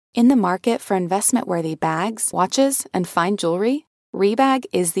In the market for investment-worthy bags, watches, and fine jewelry, Rebag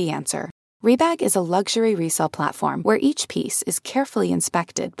is the answer. Rebag is a luxury resale platform where each piece is carefully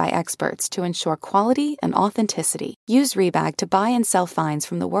inspected by experts to ensure quality and authenticity. Use Rebag to buy and sell finds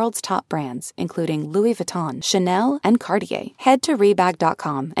from the world's top brands, including Louis Vuitton, Chanel, and Cartier. Head to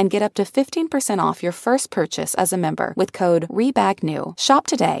Rebag.com and get up to 15% off your first purchase as a member with code REBAGNEW. Shop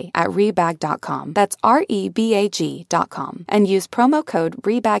today at Rebag.com. That's REBAG.com. And use promo code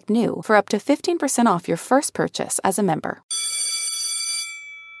REBAGNEW for up to 15% off your first purchase as a member.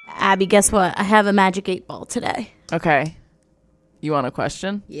 Abby, guess what? I have a Magic 8 Ball today. Okay. You want a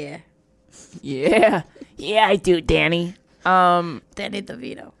question? Yeah. Yeah. Yeah, I do, Danny. Danny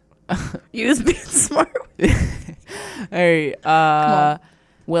DeVito. You was being smart. Hey,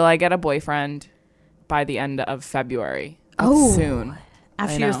 will I get a boyfriend by the end of February? That's soon.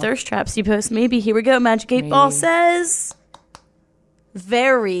 After your thirst traps you post, maybe. Here we go. Magic 8 Ball says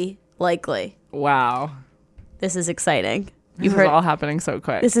very likely. Wow. This is exciting. This is all happening so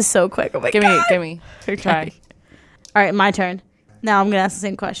quick. This is so quick. Oh my God. Give me. Okay. All right, my turn. Now I'm going to ask the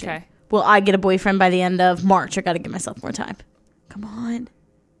same question. Okay. Will I get a boyfriend by the end of March? I got to give myself more time. Come on.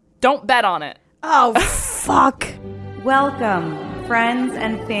 Don't bet on it. Oh, fuck. Welcome, friends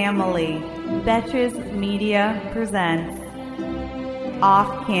and family. Betches Media presents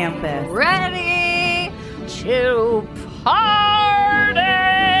Off Campus. Ready to party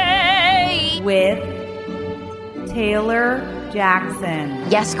With Taylor Jackson.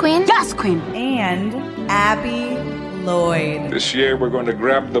 Yes, Queen? Yes, Queen. And Abby Lloyd. This year we're going to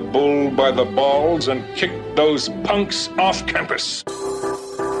grab the bull by the balls and kick those punks off campus.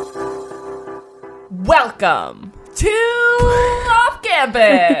 Welcome to Off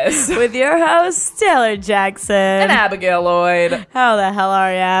Campus With your host, Taylor Jackson. and Abigail Lloyd. How the hell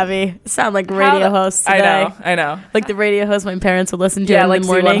are you, Abby? Sound like radio hosts today. I know. Like the radio host my parents would listen to Yeah, in like the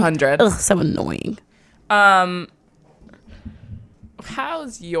morning. Z100. Ugh, so annoying.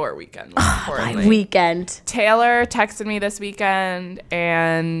 How's your weekend? My weekend. Taylor texted me this weekend,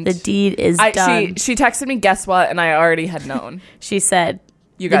 and The deed is done. She texted me, guess what? And I already had known. She said,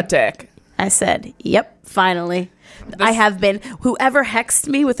 You got dick. I said, yep, finally. I have been. Whoever hexed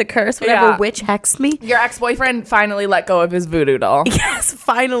me with a curse, whatever Yeah. witch hexed me. Your ex-boyfriend finally let go of his voodoo doll. Yes,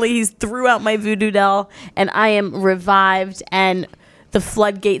 finally, he's threw out my voodoo doll, and I am revived, and the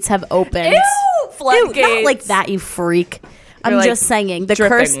floodgates have opened. Ew, floodgates. Ew, not like that, you freak. I'm like, just saying the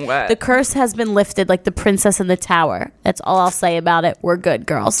dripping curse. wet. The curse has been lifted, like the princess in the tower. That's all I'll say about it. We're good,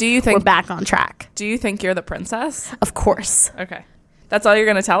 girls. Do you think- we're back on track? Do you think you're the princess? Of course. Okay. That's all you're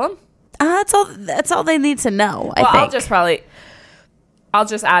going to tell him? That's all they need to know. Well, I think. I'll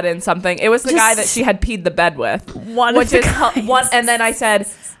just add in something. It was the guy that she had peed the bed with. One of the guys. And then I said,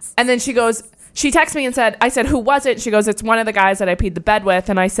 and then she goes, she texted me and said, I said, who was it? She goes, it's one of the guys that I peed the bed with.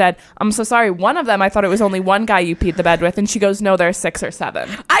 And I said, I'm so sorry. One of them, I thought it was only one guy you peed the bed with. And she goes, no, there's 6 or 7.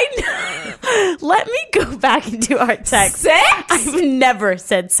 I know. Let me go back into our text. 6? I've never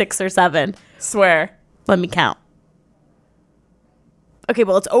said 6 or 7. Swear. Let me count. Okay,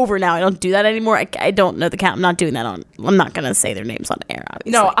 well, it's over now. I don't do that anymore. I don't know the count. I'm not doing that on. I'm not gonna say their names on air.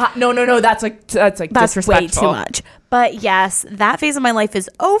 Obviously, No. That's disrespectful. way too much. But yes, that phase of my life is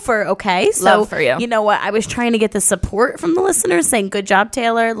over. Okay, so Love for you. You know what? I was trying to get the support from the listeners, saying "Good job,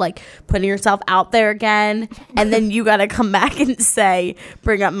 Taylor," like putting yourself out there again, and then you got to come back and say,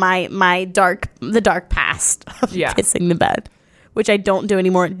 bring up the dark past of kissing the bed, which I don't do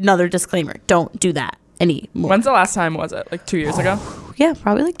anymore. Another disclaimer: don't do that anymore. When's the last time was it? Like 2 years ago? Yeah,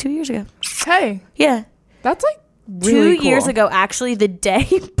 probably like 2 years ago. Hey, Yeah. that's like really 2 years cool. ago, actually, the day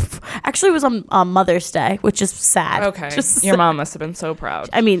actually was on Mother's Day, which is sad. Okay, Just your mom must have been so proud.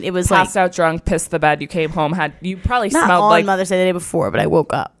 I mean, it was Passed like out drunk, pissed the bed. You came home, you probably not smelled on like Mother's Day, the day before, but I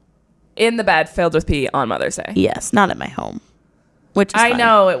woke up. in the bed filled with pee on Mother's Day. Yes, not at my home, which is I fine.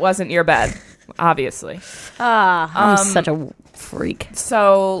 know it wasn't your bed, obviously. I'm such a freak.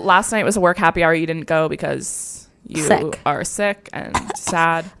 So last night was a work happy hour. You didn't go because you Sick. are sick and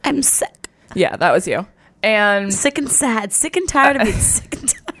sad. I'm sick. Yeah, that was you. And Sick and sad. Sick and tired of being sick and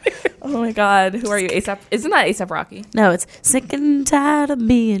tired. oh my God, who are you? ASAP? Isn't that ASAP Rocky? No, it's sick and tired of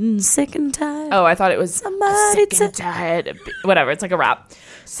being sick and tired. Oh, I thought it was Somebody sick and tired. Whatever, it's like a rap.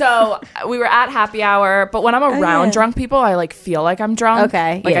 So we were at happy hour, but when I'm around yeah. drunk people, I like feel like I'm drunk.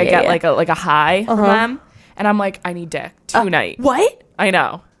 Okay, like yeah, I yeah, get yeah. like a high from them, and I'm like, I need dick tonight. What? I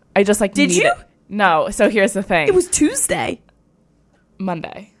know. I just like Did need you? it. No. So here's the thing. It was Tuesday.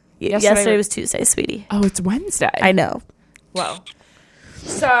 Monday. Yesterday was Tuesday, sweetie. Oh, it's Wednesday. I know. Whoa.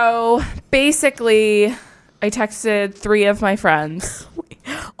 So basically, I texted 3 of my friends.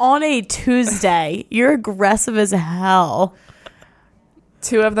 On a Tuesday, you're aggressive as hell.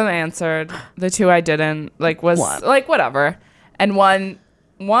 2 of them answered. The 2 I didn't, like, was One. like whatever. And one,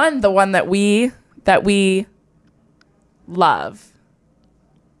 the one that we love.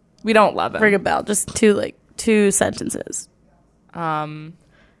 We don't love him. Ring a bell. Just 2 sentences.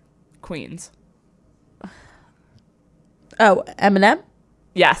 Queens. Oh, Eminem?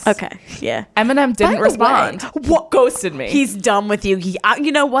 Yes. Okay. Yeah. Eminem By didn't the respond. way, what- Ghosted me. He's done with you.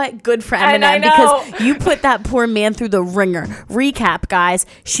 You know what? Good for And I Eminem know. because you put that poor man through the ringer. Recap, guys.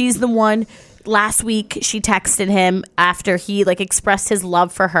 She's the one. Last week, she texted him after he expressed his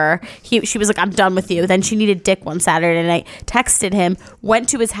love for her. She was like, "I'm done with you." Then she needed dick one Saturday night. Texted him, went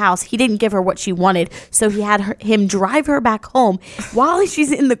to his house. He didn't give her what she wanted, so he had him drive her back home. While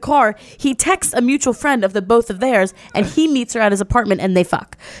she's in the car, he texts a mutual friend of the both of theirs, and he meets her at his apartment, and they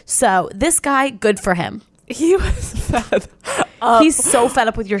fuck. So this guy, good for him. He was fed up. He's so fed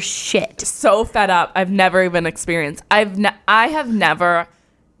up with your shit. So fed up. I've never even experienced. I have never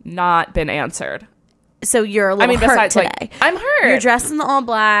not been answered. So you're a little hurt besides, today. I'm hurt. You're dressed in the all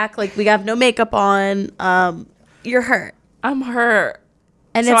black. We have no makeup on. You're hurt. I'm hurt.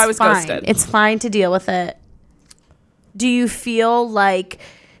 And So it's I was fine. ghosted. It's fine to deal with it. Do you feel like...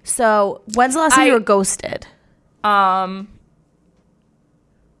 So, when's the last time you were ghosted? You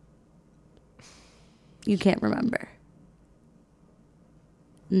can't remember.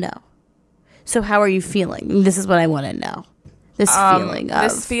 No. So how are you feeling? This is what I want to know. This feeling of...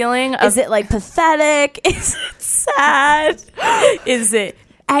 This feeling of... Is it pathetic? Is it sad? Is it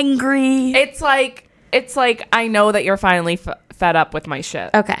angry? It's like I know that you're finally fed up with my shit.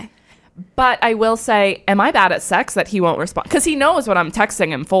 Okay. But I will say, am I bad at sex that he won't respond? Because he knows what I'm texting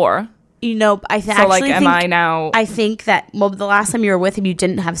him for. I actually am I now... I think that, the last time you were with him, you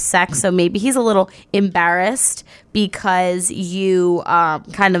didn't have sex, so maybe he's a little embarrassed because you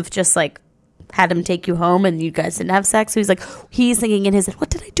kind of just, had him take you home and you guys didn't have sex. So he's thinking in his head, what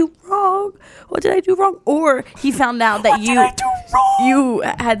did I do wrong? What did I do wrong? Or he found out that you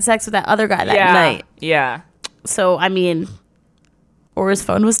had sex with that other guy that night. Yeah. So, or his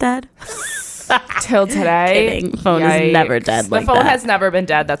phone was dead? Till today. Kidding. Phone is never dead The phone has never been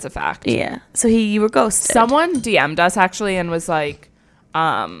dead. That's a fact. Yeah. So you were ghosted. Someone DM'd us actually and was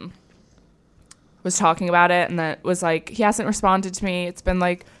was talking about it and that was he hasn't responded to me. It's been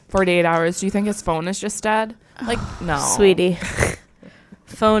 48 hours. Do you think his phone is just dead? No. Sweetie.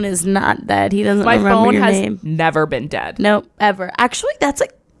 Phone is not dead. He doesn't My remember phone your has name. never been dead. Nope, ever. Actually, that's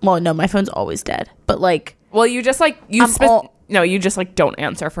no, my phone's always dead. But well, you just you just don't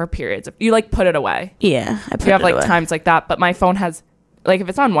answer for periods of, you put it away. Yeah, I put You have it away. times like that, but my phone has if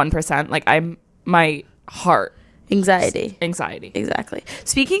it's on 1%, my heart Anxiety. Exactly.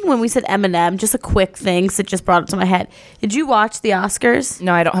 Speaking, when we said Eminem, just a quick thing that just brought it to my head. Did you watch the Oscars?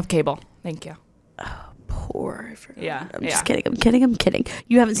 No, I don't have cable. Thank you. Poor. I forgot. Yeah. I'm just kidding. I'm kidding.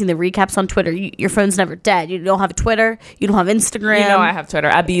 You haven't seen the recaps on Twitter. Your phone's never dead. You don't have Twitter. You don't have Instagram. You know I have Twitter.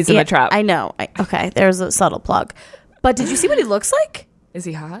 Abby's in the trap. I know. Okay, there's a subtle plug. But did you see what he looks like? Is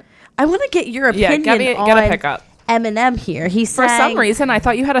he hot? I want to get your opinion on get a pickup. Eminem here. He For some reason, I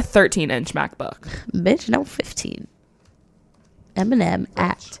thought you had a 13-inch MacBook. Bitch, no, 15. Eminem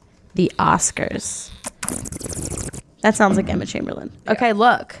at the Oscars. That sounds like Emma Chamberlain. Yeah. Okay,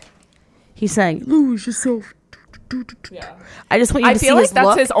 look. He's saying, lose yourself. Yeah. I just want you to see his look. I feel like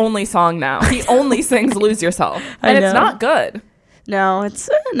that's his only song now. He only sings Lose Yourself. And it's not good. No,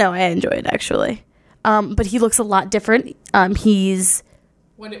 I enjoy it, actually. But he looks a lot different. He's...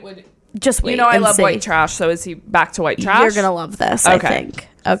 Just wait. I love white trash, so is he back to white trash? You're going to love this, I think.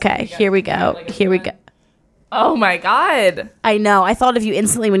 Okay, here we go. Oh my God. I know. I thought of you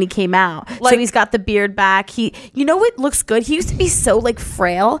instantly when he came out. So he's got the beard back. You know what looks good? He used to be so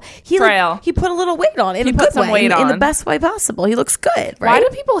frail. He put a little weight on in a good way. In the best way possible. He looks good, right? Why do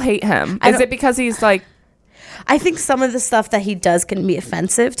people hate him? Is it because he's I think some of the stuff that he does can be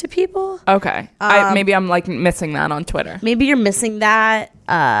offensive to people. Okay. Maybe I'm missing that on Twitter. Maybe you're missing that.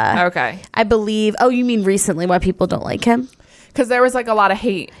 Okay. I believe. Oh, you mean recently why people don't like him? Because there was a lot of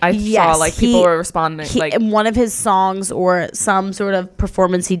hate. I saw people were responding. In one of his songs or some sort of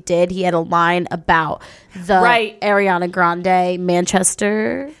performance he did, he had a line about the Ariana Grande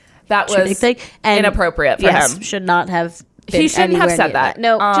Manchester. That was thing. And inappropriate for him. Should not have been. He shouldn't have said that.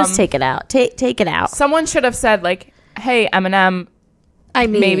 No, just take it out. Take it out. Someone should have said hey, Eminem,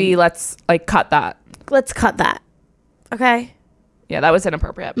 maybe let's cut that. Let's cut that. Okay? Yeah, that was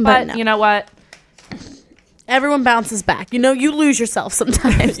inappropriate. But no. You know what? Everyone bounces back. You lose yourself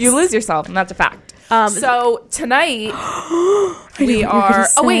sometimes. You lose yourself, and that's a fact. So tonight we are...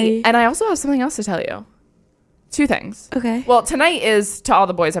 Oh, wait. And I also have something else to tell you. 2 things. Okay. Well, tonight is To All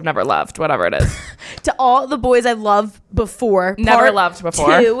the Boys I've Never Loved, whatever it is. To All the Boys I Loved Before. Never Part loved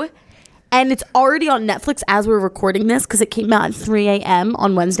before. 2. And it's already on Netflix as we're recording this because it came out at 3 a.m.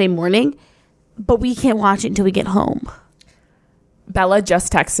 on Wednesday morning. But we can't watch it until we get home. Bella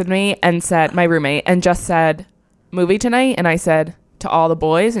just texted me and said, my roommate, and just said, movie tonight? And I said, To All the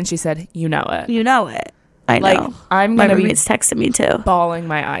Boys? And she said, you know it. You know it. I know. Like, I'm my going to be roommate's texting me too. bawling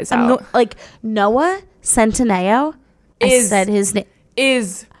my eyes out. Like, Noah Centineo said his name.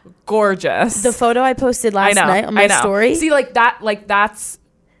 Is gorgeous. The photo I posted last night on my story. See, that's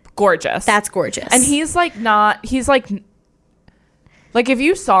gorgeous. That's gorgeous. And he's like if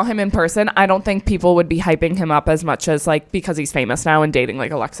you saw him in person, I don't think people would be hyping him up as much as like because he's famous now and dating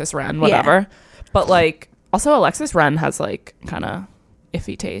like Alexis Ren, whatever. Yeah. But like also Alexis Ren has like kind of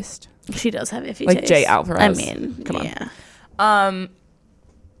iffy taste. She does have iffy taste. Like Jay Alvarez. I mean, come on. Yeah.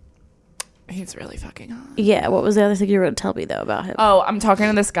 He's really fucking hot. Yeah. What was the other thing you were going to tell me though about him? Oh, I'm talking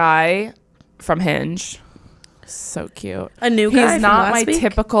to this guy from Hinge. So cute. A new guy. He's not my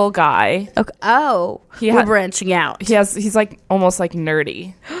typical guy. Okay. Oh, we're branching out. He's like almost like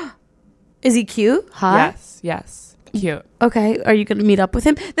nerdy. Is he cute? Hot? Yes. Cute. Okay. Are you going to meet up with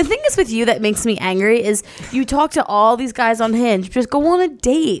him? The thing is with you that makes me angry is you talk to all these guys on Hinge. Just go on a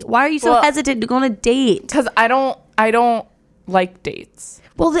date. Why are you so hesitant to go on a date? Because I don't like dates.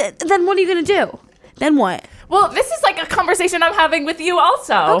 Well, then what are you going to do? Then what? Well, this is like a conversation I'm having with you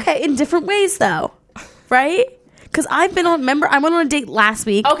also. Okay. In different ways though. Right? Because I went on a date last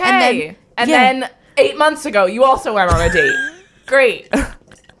week. Okay. And then 8 months ago, you also went on a date. Great.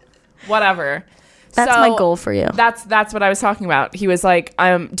 Whatever. That's my goal for you. That's what I was talking about. He was like,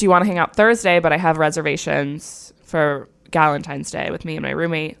 do you want to hang out Thursday? But I have reservations for Valentine's Day with me and my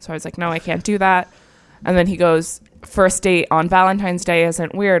roommate. So I was like, no, I can't do that. And then he goes, first date on Valentine's Day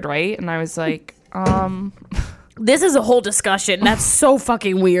isn't weird, right? And I was like, This is a whole discussion. That's so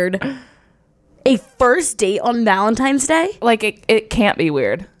fucking weird. A first date on Valentine's Day? Like, it can't be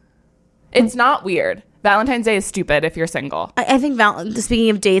weird. It's not weird. Valentine's Day is stupid if you're single. I think, speaking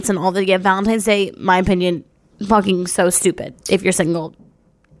of dates and all that, Valentine's Day, my opinion, fucking so stupid if you're single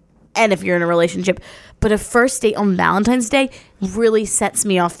and if you're in a relationship. But a first date on Valentine's Day really sets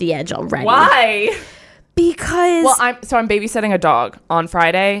me off the edge already. Why? Because I'm babysitting a dog on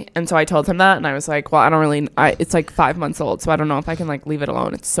Friday, and so I told him that, and I was like, well, it's like 5 months old, so I don't know if I can like leave it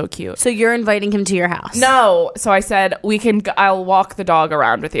alone. It's so cute. So you're inviting him to your house? No. So I said I'll walk the dog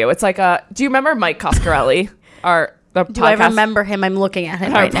around with you. It's like do you remember Mike Coscarelli? Do I remember him? I'm looking at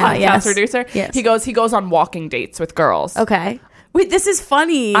him right now. Yes. Producer. Yes. He goes on walking dates with girls. Okay. Wait, this is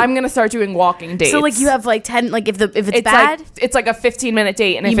funny. I'm gonna start doing walking dates. So like you have like 10, like if it's bad, it's like a 15-minute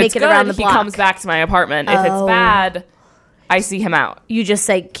date, and if make it's it good, around the he block. comes back to my apartment. If it's bad, I see him out. You just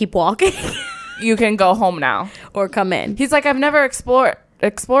say keep walking, you can go home now or come in. He's like, I've never explored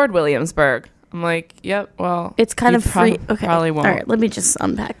Williamsburg. I'm like, yep. Well, it's kind of free. Okay, probably won't. All right, let me just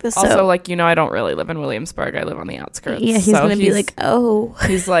unpack this. Also, I don't really live in Williamsburg. I live on the outskirts. Yeah, he's gonna be like, oh.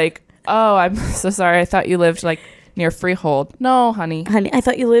 He's like, oh, I'm so sorry. I thought you lived like near Freehold. No, honey, I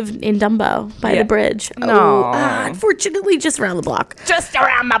thought you lived in Dumbo by the bridge. No, unfortunately, just around the block. Just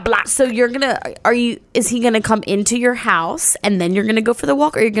around the block. So is he gonna come into your house and then you're gonna go for the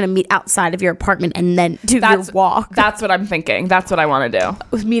walk, or you're gonna meet outside of your apartment and then do your walk? That's what I'm thinking. That's what I want to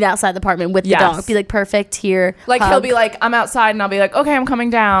do. Meet outside the apartment with the dog. Be like, perfect here. Like hug. He'll be like, I'm outside, and I'll be like, okay, I'm coming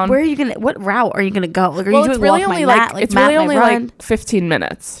down. Where are you gonna? What route are you gonna go? Like, are well, you it's doing really walk only my like mat, it's mat really my only run? like 15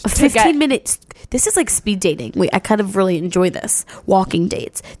 minutes. 15 minutes. This is like speed dating. I kind of really enjoy this. Walking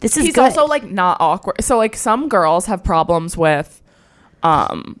dates. This is He's good. also like not awkward. So like some girls have problems with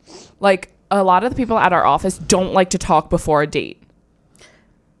like a lot of the people at our office don't like to talk before a date.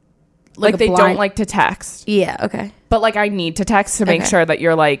 Like they don't like to text. Yeah, okay. But like I need to text to make sure that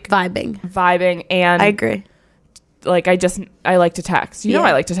you're like vibing and I agree. Like I like to text. You know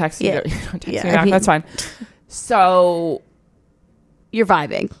I like to text. Yeah. You don't text me back. That's fine. So you're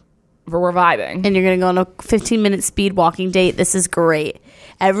vibing. We're vibing. And you're going to go on a 15-minute speed walking date. This is great.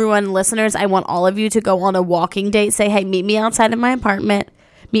 Everyone, listeners, I want all of you to go on a walking date. Say, hey, meet me outside of my apartment.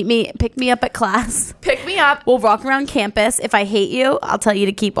 Pick me up at class. Pick me up. We'll walk around campus. If I hate you, I'll tell you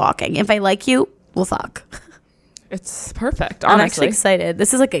to keep walking. If I like you, we'll fuck. It's perfect, honestly. I'm actually excited.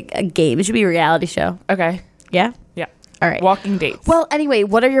 This is like a game. It should be a reality show. Okay. Yeah? Yeah. All right. Walking dates. Well, anyway,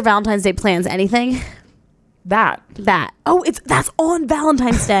 what are your Valentine's Day plans? Anything? That. Oh, that's on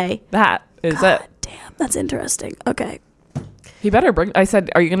Valentine's Day. That is God it. Damn, that's interesting. Okay. He better bring. I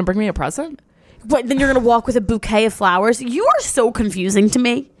said, are you going to bring me a present? What? Then you're going to walk with a bouquet of flowers? You are so confusing to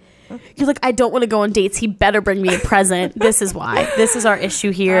me. You're like, I don't want to go on dates. He better bring me a present. This is why. This is our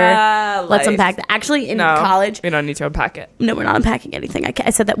issue here. Let's Life. unpack that. Actually, in No, college, we don't need to unpack it. no, we're not unpacking anything. I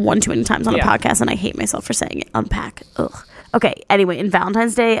said that one too many times on a podcast, and I hate myself for saying it. Unpack. Ugh. Okay. Anyway, in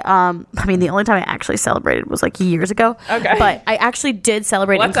Valentine's Day, I mean, the only time I actually celebrated was like years ago. Okay. But I actually did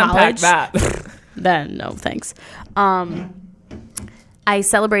celebrate Let's in college. unpack that. Then no, thanks. I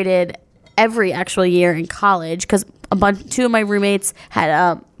celebrated every actual year in college because two of my roommates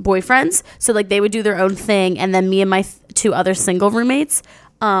had boyfriends, so like they would do their own thing, and then me and my two other single roommates.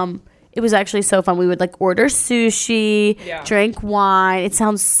 It was actually so fun. We would like order sushi, drink wine. It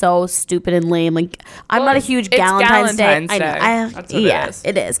sounds so stupid and lame. Like I'm not a huge Galentine's Day. Galentine's I know. Day. That's what it is.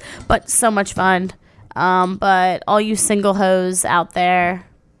 It is. But so much fun. But all you single hoes out there,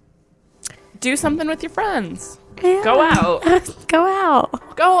 Do something with your friends. yeah. Go out. Go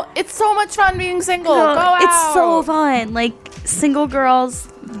out. Go. It's so much fun being single. Go out. It's so fun. Like single girls,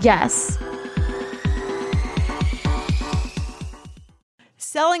 yes.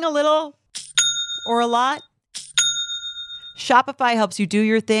 Selling a little or a lot? Shopify helps you do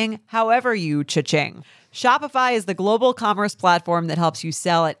your thing however you cha-ching. Shopify is the global commerce platform that helps you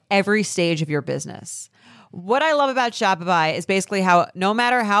sell at every stage of your business. What I love about Shopify is basically how no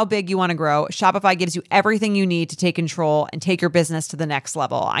matter how big you want to grow, Shopify gives you everything you need to take control and take your business to the next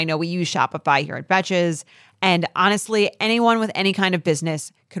level. I know we use Shopify here at Betches, and honestly, anyone with any kind of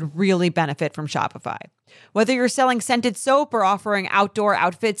business could really benefit from Shopify. Whether you're selling scented soap or offering outdoor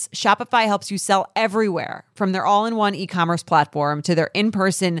outfits, Shopify helps you sell everywhere, from their all-in-one e-commerce platform to their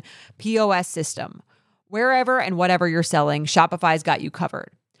in-person POS system. Wherever and whatever you're selling, Shopify's got you covered.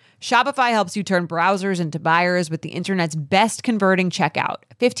 Shopify helps you turn browsers into buyers with the internet's best converting checkout,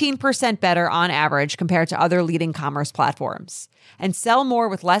 15% better on average compared to other leading commerce platforms. And sell more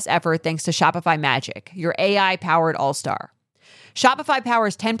with less effort thanks to Shopify Magic, your AI-powered all-star. Shopify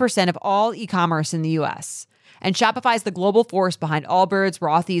powers 10% of all e-commerce in the U.S., and Shopify is the global force behind Allbirds,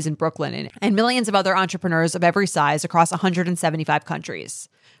 Rothy's, and Brooklyn, and millions of other entrepreneurs of every size across 175 countries.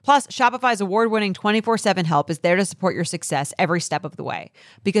 Plus, Shopify's award-winning 24/7 help is there to support your success every step of the way,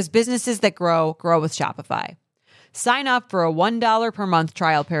 because businesses that grow, grow with Shopify. Sign up for a $1 per month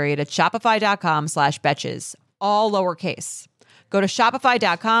trial period at shopify.com/betches, all lowercase. Go to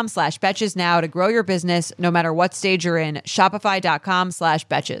shopify.com/betches now to grow your business no matter what stage you're in.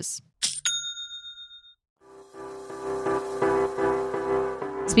 Shopify.com/betches.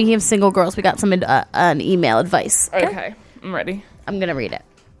 Speaking of single girls, we got some an email advice. Okay. I'm ready. I'm gonna read it.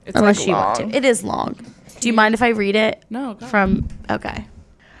 It's Unless like you want long. to. It is long. Do you mind if I read it? No, go From okay.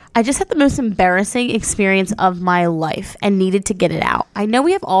 I just had the most embarrassing experience of my life and needed to get it out. I know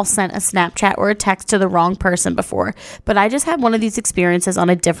we have all sent a Snapchat or a text to the wrong person before, but I just had one of these experiences on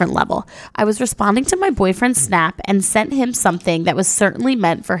a different level. I was responding to my boyfriend's Snap and sent him something that was certainly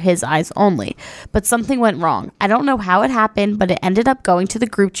meant for his eyes only, but something went wrong. I don't know how it happened, but it ended up going to the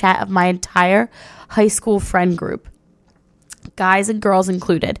group chat of my entire high school friend group. Guys and girls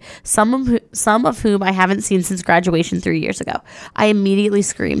included, some of whom I haven't seen since graduation 3 years ago. I immediately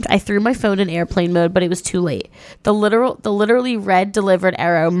screamed. I threw my phone in airplane mode, but it was too late. The literally red delivered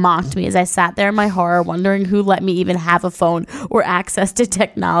arrow mocked me as I sat there in my horror, wondering who let me even have a phone or access to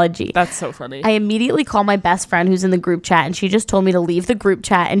technology. That's so funny. I immediately called my best friend who's in the group chat, and she just told me to leave the group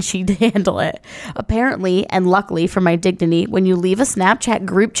chat and she'd handle it. Apparently, and luckily for my dignity, when you leave a Snapchat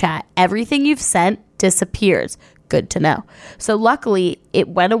group chat, everything you've sent disappears. Good to know. So luckily it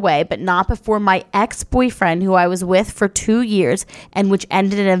went away, but not before my ex-boyfriend, who I was with for 2 years and which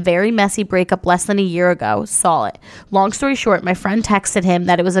ended in a very messy breakup less than a year ago, saw it. Long story short, my friend texted him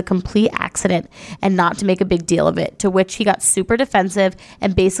that it was a complete accident and not to make a big deal of it, to which he got super defensive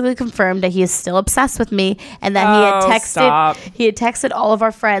and basically confirmed that he is still obsessed with me and that he had texted all of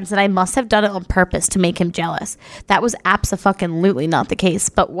our friends and I must have done it on purpose to make him jealous. That was abso-fucking-lutely not the case,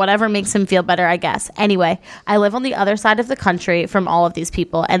 but whatever makes him feel better, I guess. Anyway, I live on the other side of the country from all of these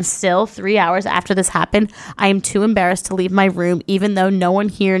people, and still 3 hours after this happened, I am too embarrassed to leave my room, even though no one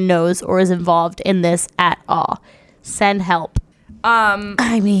here knows or is involved in this at all. Send help.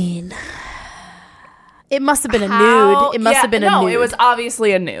 I mean, it must have been a nude. It must have been a nude. No, it was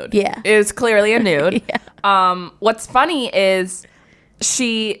obviously a nude. Yeah. It was clearly a nude. Yeah. What's funny is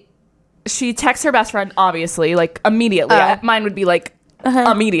she texts her best friend, obviously, like immediately. Mine would be like,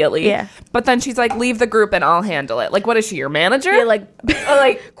 immediately. Yeah. But then she's like, leave the group and I'll handle it. Like, what is she, your manager? You're like,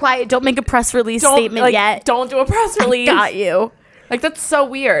 quiet, don't make a press release statement yet. Don't do a press release. Got you. Like, that's so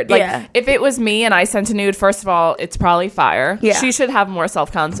weird. Like, Yeah. if it was me and I sent a nude, first of all, it's probably fire. Yeah. She should have more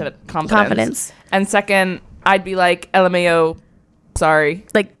self-confidence. Confidence. And second, I'd be like, LMAO, sorry.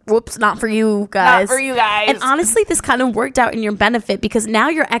 Like, whoops, not for you guys. Not for you guys. And honestly, this kind of worked out in your benefit because now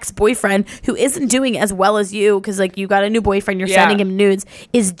your ex-boyfriend, who isn't doing as well as you, because like you got a new boyfriend, you're sending him nudes,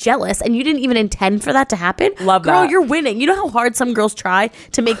 is jealous, and you didn't even intend for that to happen. Love Girl, that. you're winning. You know how hard some girls try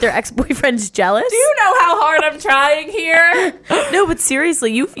to make their ex-boyfriends jealous? Do you know how hard I'm trying here? No, but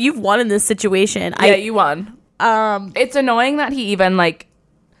seriously, you've won in this situation. Yeah, you won. It's annoying that he even like.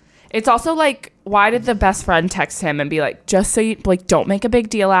 It's also like, why did the best friend text him and be like, just so you like, don't make a big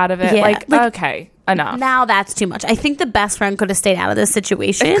deal out of it? Yeah, like, okay, enough. Now that's too much. I think the best friend could have stayed out of this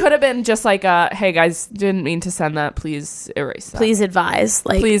situation. It could have been just like, hey guys, didn't mean to send that. Please erase that. Please advise.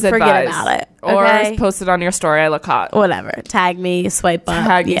 Like, Please forget advise. about it. Or Okay? post it on your story. I look hot. Whatever. Tag me, swipe up.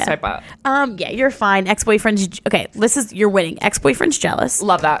 Tag me, yeah. swipe up. Yeah, you're fine. Ex-boyfriend's okay. You're winning. Ex-boyfriend's jealous.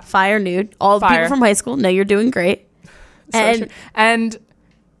 Love that. Fire nude. All the Fire. people from high school know you're doing great. So and true. And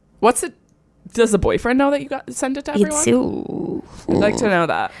what's it? Does the boyfriend know that you sent it to everyone? I'd like to know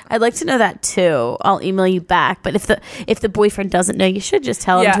that. I'd like to know that too. I'll email you back. But if the boyfriend doesn't know, you should just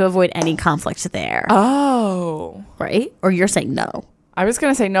tell him Yeah. to avoid any conflict there. Oh, Right? Or you're saying no. I was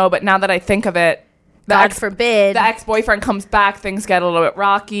gonna say no, but now that I think of it, God forbid. the ex-boyfriend comes back, things get a little bit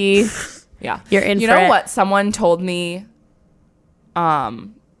rocky. Yeah, You're in You for know it. what? Someone told me,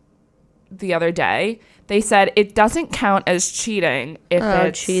 the other day. They said it doesn't count as cheating if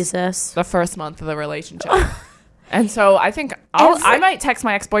it's Jesus. the first month of the relationship. And so I think I might text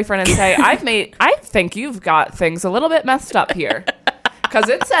my ex-boyfriend and say, I think you've got things a little bit messed up here. Because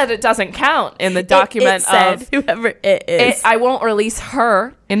it said it doesn't count in the document it said, of whoever it is. I won't release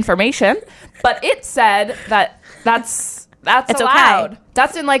her information, but it said that's It's allowed. okay.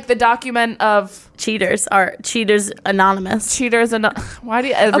 That's in like the document of Cheaters are Cheaters Anonymous. Cheaters and why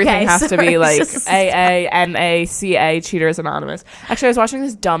do everything Okay, has to sorry, be like just- AANACA Cheaters Anonymous? Actually, I was watching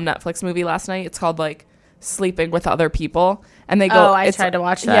this dumb Netflix movie last night. It's called like Sleeping with Other People, and they go. Oh, I it's- tried to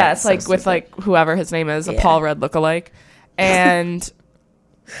watch that. Yeah, it's So like with stupid. like whoever his name is, a Yeah. Paul Rudd lookalike, and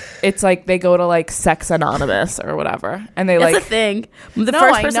it's like they go to like Sex Anonymous or whatever, and they That's like. a thing. The No,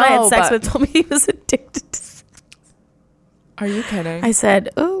 first I person I know, had sex but- with told me he was addicted to. Are you kidding? I said,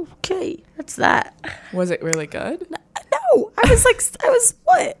 okay, that's that. Was it really good? No, I was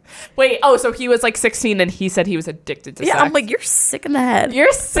what? Wait, oh, so he was like 16 and he said he was addicted to Yeah, sex. I'm like, you're sick in the head.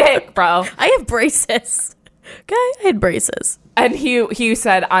 You're sick, bro. I have braces. Okay, I had braces. And he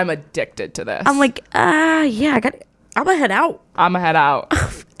said, I'm addicted to this. I'm like, yeah, I'm gonna head out. I'm gonna head out.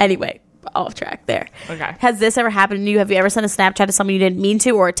 Anyway, off track there. Okay. Has this ever happened to you? Have you ever sent a Snapchat to someone you didn't mean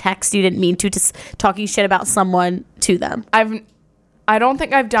to, or a text you didn't mean to talking shit about someone to them? I don't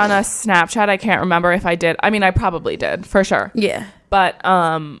think I've done a Snapchat. I can't remember if I did. I mean, I probably did, for sure. Yeah. But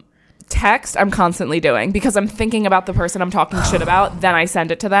text I'm constantly doing because I'm thinking about the person I'm talking shit about. Then I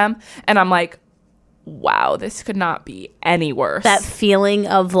send it to them and I'm like, wow, this could not be any worse. That feeling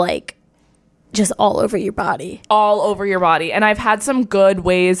of like just all over your body. All over your body. And I've had some good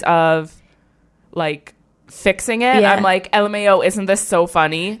ways of like fixing it. Yeah. I'm like, LMAO, isn't this so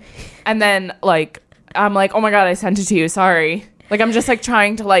funny? And then like I'm like, oh my God, I sent it to you. Sorry. Like I'm just like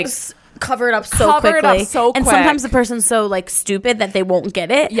trying to like Cover it up so quickly. And quick. sometimes the person's so like stupid that they won't get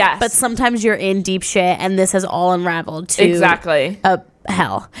it. Yes. But sometimes you're in deep shit and this has all unraveled to Exactly.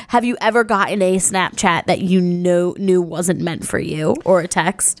 hell. Have you ever gotten a Snapchat that you knew wasn't meant for you, or a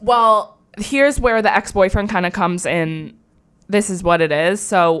text? Well, here's where the ex-boyfriend kind of comes in. This is what it is.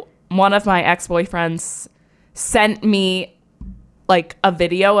 So one of my ex-boyfriends sent me like a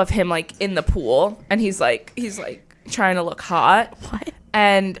video of him like in the pool, and he's like trying to look hot. What?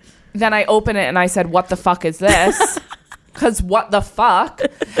 And then I open it and I said, what the fuck is this? Because what the fuck?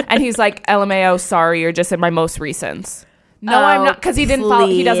 And he's like, LMAO, sorry, you're just in my most recents. No, I'm not, because he didn't follow.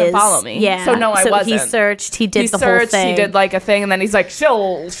 He doesn't please. follow me. Yeah. So no, I So wasn't. he searched. He did He the whole searched. thing. He did like a thing, and then he's like,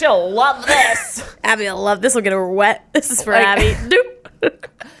 she'll love this. Abby, I love this. Will get her wet. This is for Like- Abby. Doop.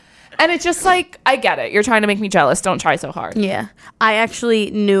 And it's just like, I get it. You're trying to make me jealous. Don't try so hard. Yeah, I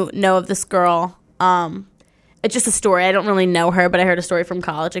actually know of this girl. It's just a story. I don't really know her, but I heard a story from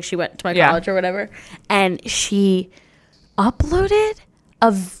college. Like she went to my college or whatever, and she uploaded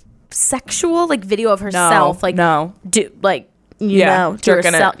a sexual like video of herself. Like jerking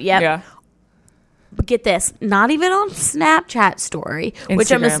jerking it. Yep. Yeah. But get this, not even on Snapchat story,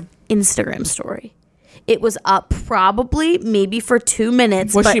 which I'm Instagram story. It was up probably maybe for 2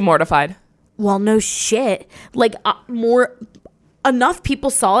 minutes. Was but, she mortified? well, no shit. Like enough people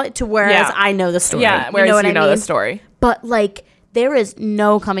saw it to whereas I know the story. Yeah, whereas you know what I mean? the story. But like there is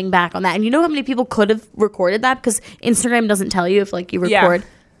no coming back on that. And you know how many people could have recorded that, because Instagram doesn't tell you if like you record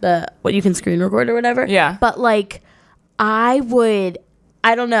what you can screen record or whatever. Yeah. But like I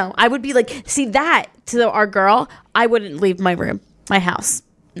don't know. I would be like, see that to our girl, I wouldn't leave my room. My house.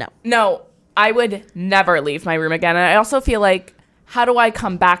 No. No, I would never leave my room again. And I also feel like, how do I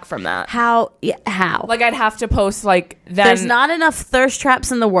come back from that? How? Yeah, how? Like, I'd have to post, like, then... There's not enough thirst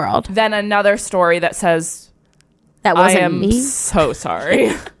traps in the world. Then another story that says... That I wasn't am me. so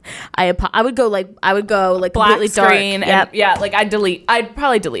sorry. I would go like Black completely screen. dark. And, yeah, like, I'd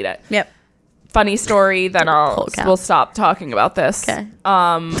probably delete it. Yep. Funny story, then we'll stop talking about this. Okay.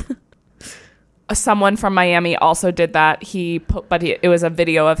 Someone from Miami also did that. It was a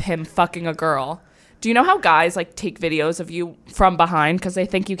video of him fucking a girl. Do you know how guys like take videos of you from behind because they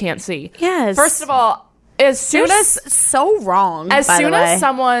think you can't see? Yes. First of all, as soon They're as so wrong. as by the soon way. as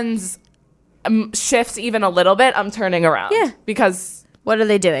someone's shifts even a little bit, I'm turning around. Yeah. Because What are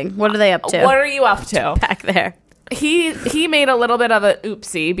they doing? What are they up to? what are you up to? back there? He made a little bit of a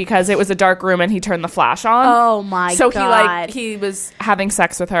oopsie because it was a dark room and he turned the flash on. Oh my so God. he was having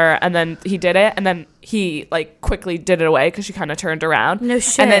sex with her and then he did it and then he like quickly did it away because she kind of turned around. No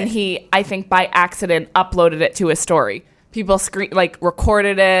shit. And then he, I think by accident, uploaded it to his story. People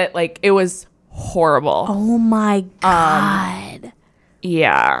recorded it. Like, it was horrible. Oh my God.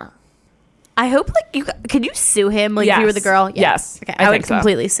 Yeah. I hope could you sue him if you were the Yes. girl? Yeah. Yes, Okay. I I would think so.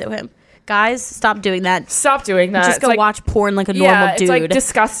 completely sue him. Guys, stop doing that. Stop doing that. Just go It's like- watch porn like a normal yeah, dude. it's like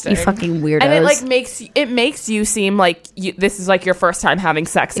disgusting. You fucking weirdos. And it makes you seem like this is like your first time having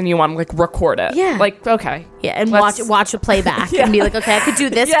sex and you want to like record it. Yeah. Like, okay. yeah, and Let's- watch a playback Yeah. and be like, okay, I could do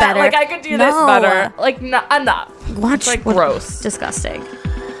this yeah, better. like I could do No. this better. Like, enough. Watch It's like what- gross. Disgusting.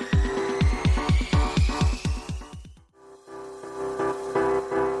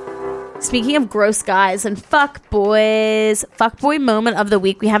 Speaking of gross guys and fuck boys, fuckboy moment of the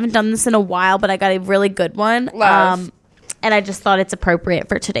week. We haven't done this in a while, but I got a really good one. Love. And I just thought it's appropriate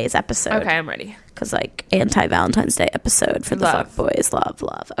for today's episode. Okay, I'm ready. Because anti-Valentine's Day episode for the Love. fuckboys.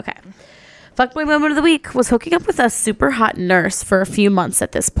 Love. Okay. Fuckboy moment of the week was hooking up with a super hot nurse for a few months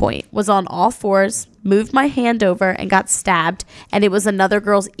at this point. Was on all fours, moved my hand over, and got stabbed. And it was another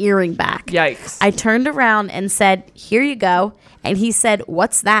girl's earring back. Yikes. I turned around and said, "Here you go." And he said,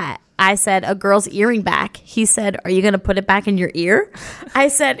 "What's that?" I said, "A girl's earring back." He said, "Are you going to put it back in your ear?" I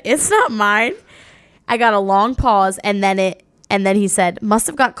said, "It's not mine." I got a long pause and then he said, "Must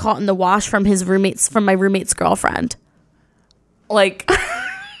have got caught in the wash from my roommate's girlfriend."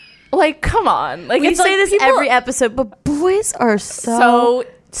 Like, come on. Like, We it's say like this people every episode, but boys are so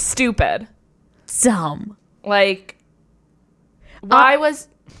stupid. dumb. Like, why was...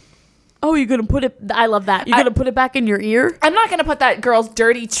 Oh, you're going to put it... I love that. You're going to put it back in your ear? I'm not going to put that girl's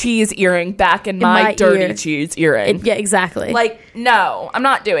dirty cheese earring back in my dirty ear. cheese earring. Yeah, exactly. Like, no, I'm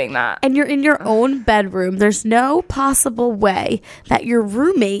not doing that. And you're in your own bedroom. There's no possible way that your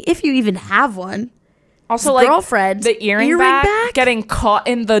roommate, if you even have one, Also, like, girlfriend, the earring earring back, back? getting caught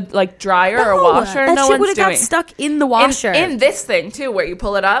in the, like, dryer or washer, that no shit one's would have doing. got stuck in the washer. In this thing, too, where you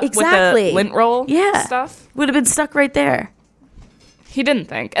pull it up Exactly. with the lint roll Yeah. stuff. Would have been stuck right there. He didn't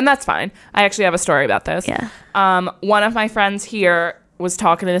think, and that's fine. I actually have a story about this. Yeah. One of my friends here was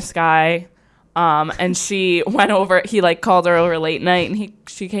talking to this guy, and she went over. He like called her over late night, and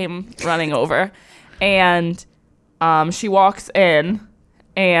she came running over, and she walks in,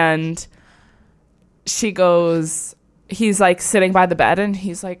 and she goes. He's like sitting by the bed, and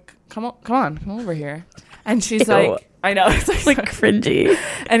he's like, "Come over here," and she's Ew. like, "I know," it's like Cringy.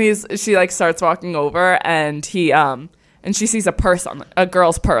 and she like starts walking over, and he and she sees a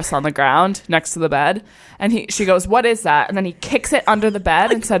girl's purse on the ground next to the bed, and she goes, "What is that?" And then he kicks it under the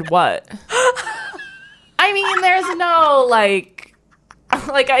bed and said, "What?" I mean, there's no like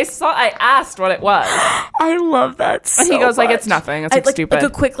I asked what it was, I love that so and he goes like, much. "It's nothing. It's like stupid." Like a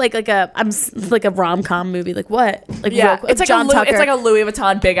quick, like a rom-com movie. Like what? Like yeah, real quick. it's like John Tucker. it's like a Louis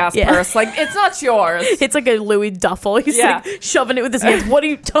Vuitton big ass Yeah. purse. Like, it's not yours. It's like a Louis duffel. He's Yeah. like shoving it with his hands. What are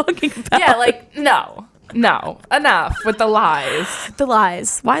you talking about? Yeah, like no, enough with the lies. The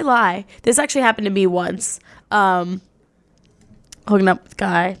lies. Why lie? This actually happened to me once. Hooking up with a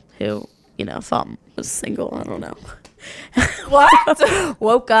guy who, thought was single. I don't know. What?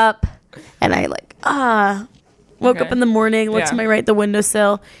 Woke up and I woke Okay. up in the morning, looked Yeah. to my right, the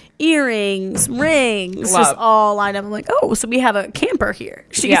windowsill, earrings, rings, Love. just all lined up. I'm like, oh, so we have a camper here.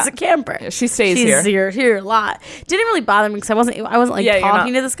 She's Yeah. a camper. Yeah, she stays She's here. here a lot. Didn't really bother me because I wasn't like Yeah, you're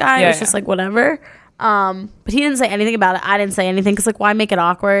talking not- to this guy. Yeah, It was just like whatever. But he didn't say anything about it. I didn't say anything because why make it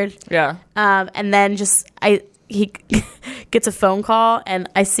awkward? Yeah. And then he gets a phone call and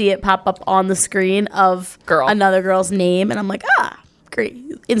I see it pop up on the screen of Girl. another girl's name and I'm like, great.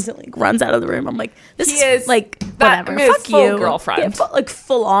 Instantly runs out of the room. I'm like, this He is is like that whatever. is Fuck full you, girlfriend. Yeah,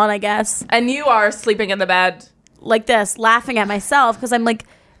 full on, I guess. And you are sleeping in the bed. Like this, laughing at myself because I'm like,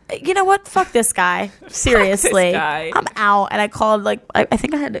 you know what? Fuck this guy. Seriously. guy. I'm out. And I called, like, I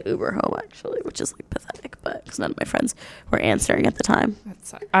think I had to Uber home, actually, which is, like, pathetic, but because none of my friends were answering at the time.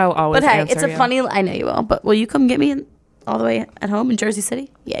 I'll always But hey, answer it's a you. funny, I know you will, but will you come get me all the way at home in Jersey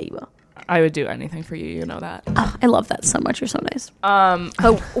City? Yeah, you will. I would do anything for you. You know that. Oh, I love that so much. You're so nice.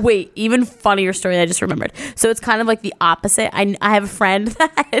 Oh, wait. Even funnier story that I just remembered. So it's kind of like the opposite. I have a friend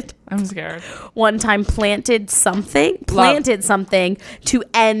that I'm scared. one time planted something to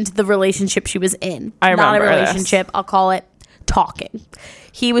end the relationship she was in. I Not a remember this. relationship. I'll call it talking.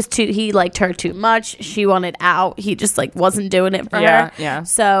 He liked her too much. She wanted out. He just like wasn't doing it for her. Yeah.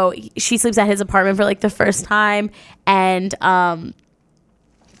 So she sleeps at his apartment for like the first time, and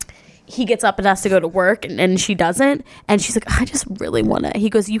he gets up and has to go to work, and she doesn't. And she's like, I just really want to. He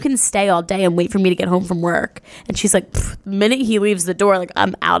goes, you can stay all day and wait for me to get home from work. And she's like, the minute he leaves the door, like,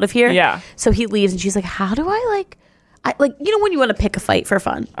 I'm out of here. Yeah. So he leaves, and she's like, how do I you know when you want to pick a fight for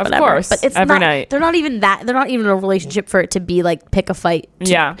fun, Of whatever. course, but it's every not, night. They're not even in a relationship for it to be like pick a fight.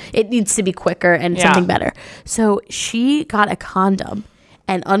 Yeah. It needs to be quicker and Yeah. something better. So she got a condom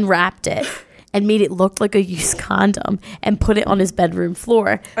and unwrapped it and made it look like a used condom and put it on his bedroom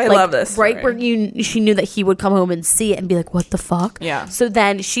floor. I Like, love this Right story. where she knew that he would come home and see it and be like, what the fuck? Yeah. So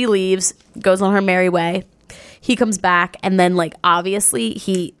then she leaves, goes on her merry way. He comes back, and then like obviously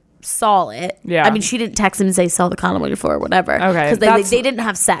he saw it. Yeah. I mean, she didn't text him and say saw the condom on your floor or whatever. Okay, Because that's- they didn't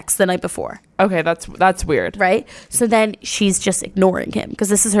have sex the night before. Okay, that's weird. Right? So then she's just ignoring him because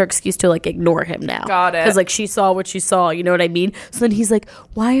this is her excuse to like ignore him now. Got it. Because like she saw what she saw, you know what I mean? So then he's like,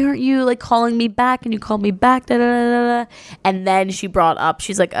 why aren't you like calling me back? And you called me back, da da da da. And then she brought up,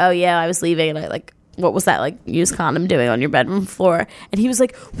 she's like, oh yeah, I was leaving, and I like, what was that like used condom doing on your bedroom floor? And he was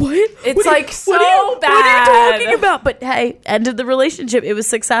like, what? It's What like so what are you bad. talking about? But hey, ended the relationship. It was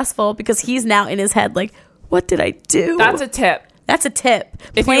successful because he's now in his head like, what did I do? That's a tip. That's a tip.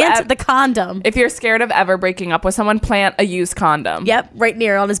 If you Plant ev- the condom. If you're scared of ever breaking up with someone, plant a used condom. Yep, right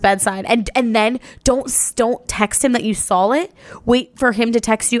near on his bedside. And then don't text him that you saw it. Wait for him to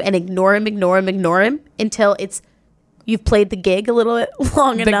text you and ignore him until you've played the gig a little bit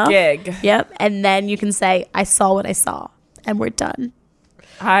long enough. The gig. Yep. And then you can say, I saw what I saw. And we're done.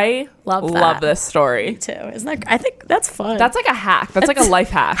 I Love that. this story. Too. Isn't that I think that's fun. That's like a hack. That's like a life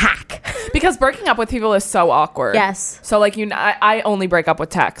hack. Because breaking up with people is so awkward. Yes. So like I only break up with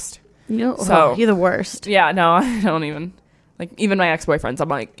text. So- you're the worst. Yeah, no, I don't even like even my ex-boyfriends. I'm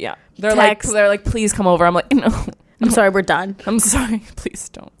like, yeah. Text. They're like, please come over. I'm like, no. I'm sorry, we're done. I'm sorry. Please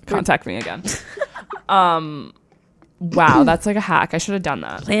don't contact me again. Wow, that's like a hack. I should have done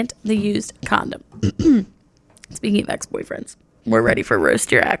that. Plant the used condom. Speaking of ex-boyfriends, we're ready for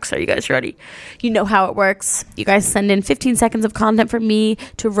Roast Your Ex. Are you guys ready? You know how it works. You guys send in 15 seconds of content from me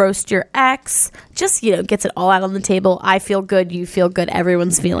to roast your ex. Just, gets it all out on the table. I feel good. You feel good.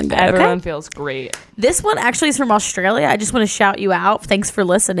 Everyone's feeling good. Everyone Okay? feels great. This one actually is from Australia. I just want to shout you out. Thanks for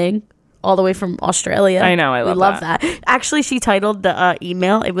listening. All the way from Australia. I know, I We love love that. that. Actually, she titled the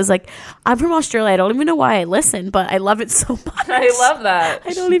email. It was like, I'm from Australia. I don't even know why I listen, but I love it so much. I love that.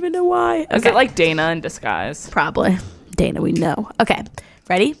 I don't even know why. Is it like Dana in disguise? Probably. Dana, we know. Okay.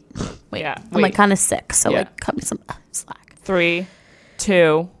 Ready? Wait. Yeah, I'm like wait. kind of sick, so Yeah. like cut me some slack. 3,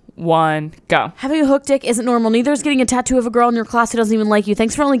 2, 1, go. Having a hook dick isn't normal. Neither is getting a tattoo of a girl in your class who doesn't even like you.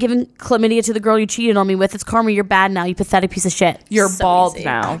 Thanks for only giving chlamydia to the girl you cheated on me with. It's karma. You're bad now. You pathetic piece of shit. You're So bald easy.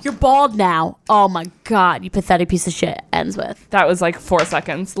 now. You're bald now. Oh my God. You pathetic piece of shit. Ends with. That was like 4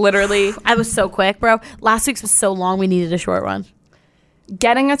 seconds. Literally, I was so quick, bro. Last week's was so long. We needed a short one.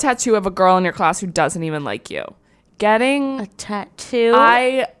 getting a tattoo of a girl in your class who doesn't even like you. A tattoo.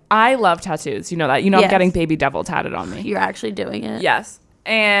 I love tattoos. You know that. I'm Yes. getting Baby Devil tatted on me. You're actually doing it. Yes.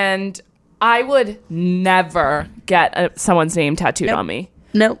 And I would never get someone's name tattooed Nope. on me.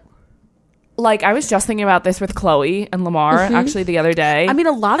 Nope. Like, I was just thinking about this with Chloe and Lamar actually the other day. I mean,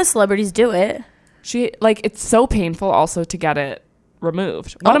 a lot of celebrities do it. It's so painful also to get it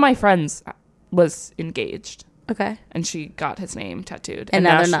removed. One of my friends was engaged Okay. and she got his name tattooed. And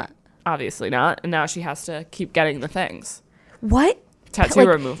now they're she- not. Obviously not. And now she has to keep getting the things. What? Tattoo Like,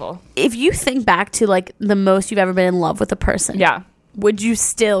 removal. if you think back to like the most you've ever been in love with a person, Yeah. would you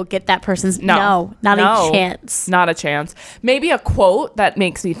still get that person's No. not No. a chance? Not a chance. Maybe a quote that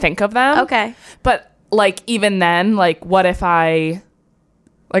makes me think of them. Okay. But like even then, like what if I'm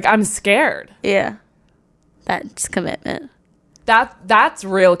scared. Yeah. That's commitment. That's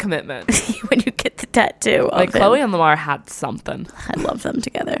real commitment. When you get the tattoo. Like of him. Chloe and Lamar had something. I love them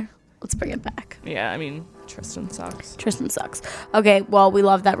together. Let's bring it back. Yeah, I mean Tristan sucks. Tristan sucks. Okay, well, we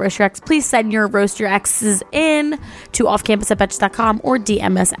love that Roast Your Ex. Please send your Roast Your Exes in to offcampus@betches.com or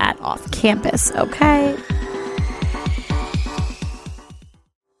DM us at offcampus, okay?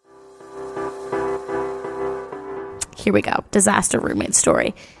 here we go. Disaster roommate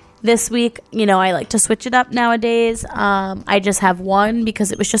story. This week, I like to switch it up nowadays. I just have one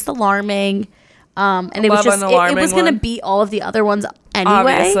because it was just alarming. And it was just, it was going to beat all of the other ones anyway.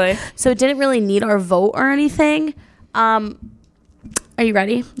 Obviously. So it didn't really need our vote or anything. Are you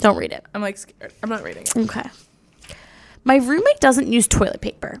ready? Don't read it. I'm like scared. I'm not reading it. Okay. My roommate doesn't use toilet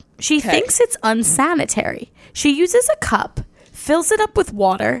paper. She thinks it's unsanitary. She uses a cup, fills it up with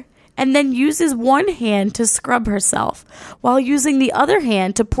water, and then uses one hand to scrub herself while using the other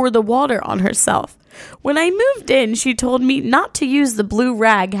hand to pour the water on herself. When I moved in, she told me not to use the blue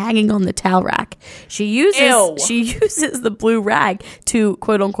rag hanging on the towel rack. She uses the blue rag to,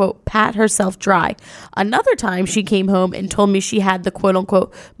 quote unquote, pat herself dry. Another time she came home and told me she had the, quote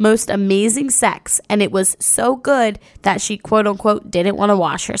unquote, most amazing sex, and it was so good that she, quote unquote, didn't want to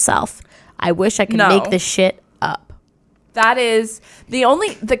wash herself. I wish I could make this shit up. That is the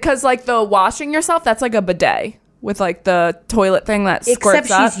only, because like the washing yourself, that's like a bidet. With like the toilet thing that squirts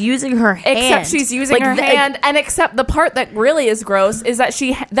up. Except she's using her hand. Except she's using her hand. And except the part that really is gross is that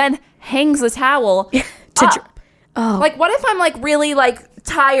she then hangs the towel up. Like what if I'm like really like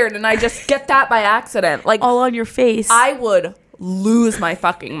tired and I just get that by accident? Like all on your face. I would lose my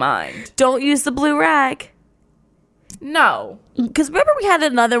fucking mind. Don't use the blue rag. No. Because remember we had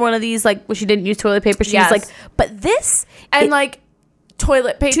another one of these like where she didn't use toilet paper. She was like, but this. And like.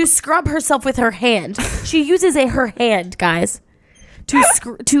 Toilet paper to scrub herself with her hand. She uses her hand, guys,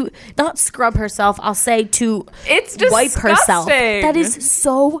 to not scrub herself. I'll say to wipe herself. That is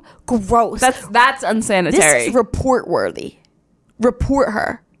so gross. That's unsanitary. This is report worthy. Report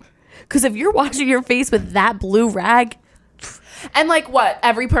her, because if you're washing your face with that blue rag. And like what?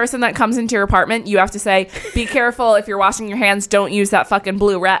 Every person that comes into your apartment, you have to say, be careful if you're washing your hands, don't use that fucking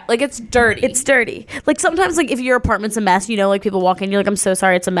blue rag. Like it's dirty. It's dirty. Like sometimes like if your apartment's a mess, like people walk in, you're like, I'm so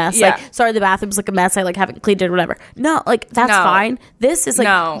sorry it's a mess. Yeah. Like, sorry the bathroom's like a mess. I like haven't cleaned it or whatever. No, like that's fine. This is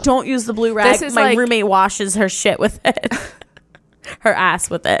like, don't use the blue rag. This is my roommate washes her shit with it. Her ass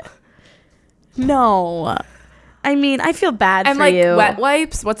with it. No. I mean, I feel bad for you. And like wet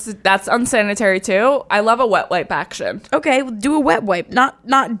wipes, that's unsanitary too. I love a wet wipe action. Okay, well, do a wet wipe.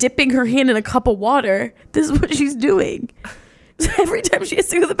 Not dipping her hand in a cup of water. This is what she's doing. So every time she has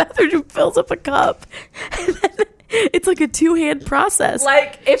to go to the bathroom, she fills up a cup. And then it's like a 2-hand process.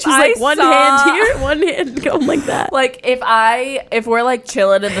 Like if she's like one hand here, one hand going like that. Like if we're like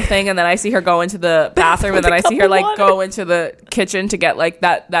chilling in the thing and then I see her go into the bathroom and then I see her like go into the kitchen to get like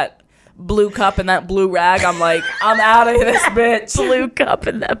that blue cup and that blue rag, I'm like, I'm out of this bitch. Blue cup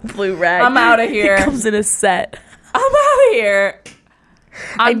and that blue rag. I'm out of here. It comes in a set. I'm out of here.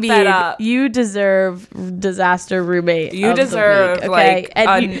 I'm fed up. You deserve disaster roommate. You deserve the week,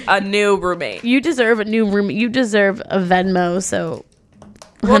 okay? like a new roommate. You deserve a new roommate. You deserve a Venmo. So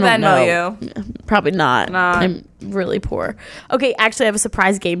we'll Venmo you. Probably not. I'm really poor. Okay, actually, I have a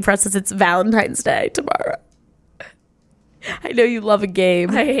surprise game for us since it's Valentine's Day tomorrow. I know you love a game.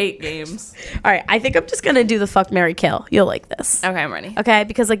 I hate games. All right, I think I'm just gonna do the fuck, marry, kill. You'll like this. Okay, I'm ready. Okay,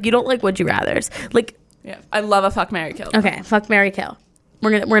 because like you don't like would you rather's. Like, yeah, I love a fuck, marry, kill. Okay, fuck, marry, kill.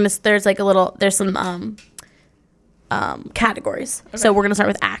 We're gonna. There's like there's some categories. Okay. So we're gonna start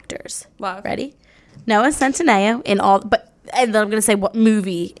with actors. Love. Ready? Noah Centineo in all, and then I'm gonna say what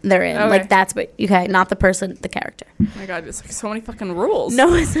movie they're in. Okay. Like that's what. Okay, not the person, the character. Oh my god, there's like so many fucking rules.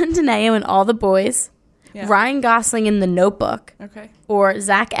 Noah Centineo in All the Boys. Yeah. Ryan Gosling in The Notebook. Okay. Or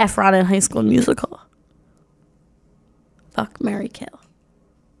Zac Efron in High School Musical. Fuck, marry, kill.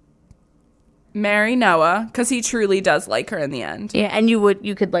 Marry Noah, because he truly does like her in the end. Yeah, and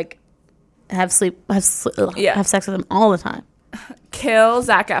you could like have sex with him all the time. Kill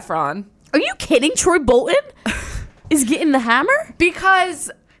Zac Efron. Are you kidding? Troy Bolton is getting the hammer?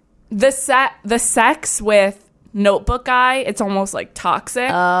 Because the sex with Notebook guy, it's almost like toxic.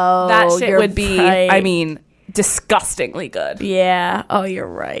 Oh, that shit would be, right. I mean, disgustingly good. Yeah. Oh, you're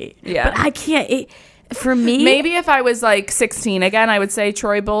right. Yeah. But I can't. For me, maybe if I was like 16 again, I would say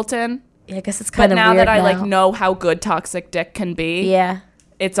Troy Bolton. Yeah, I guess it's kind of weird. But now that I like know how good toxic dick can be, yeah,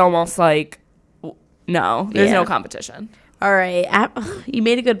 it's almost like no, there's no competition. All right, you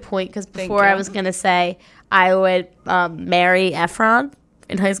made a good point because before I was gonna say I would marry Efron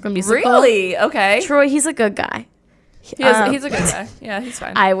in High School Musical. Really? Okay. Troy, he's a good guy. He's a good guy. Yeah, he's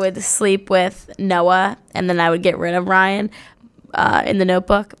fine. I would sleep with Noah, and then I would get rid of Ryan in The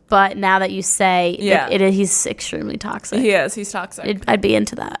Notebook. But now that you say he's extremely toxic. He is. He's toxic. I'd be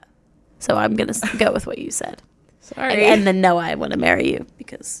into that. So I'm going to go with what you said. Sorry. And then Noah, I want to marry you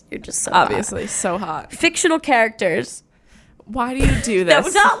because you're just so obviously so hot. Fictional characters. Why do you do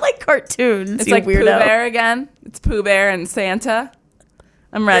this? No, not like cartoons. It's like weirdo. Pooh Bear again. It's Pooh Bear and Santa.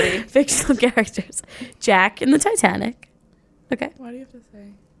 I'm ready. Fictional characters. Jack in the Titanic. Okay. Why do you have to say?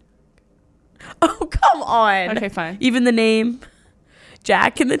 Oh, come on. Okay, fine. Even the name.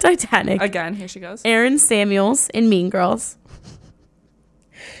 Jack in the Titanic. Again, here she goes. Aaron Samuels in Mean Girls.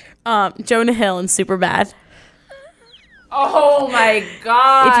 Jonah Hill in Superbad. Oh my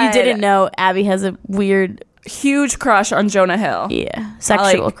God. If you didn't know, Abby has a weird, huge crush on Jonah Hill.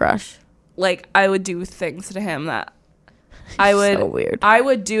 sexual crush. Like, I would do things to him that I would. So weird. I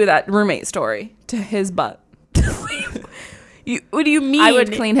would do that roommate story to his butt. What do you mean? I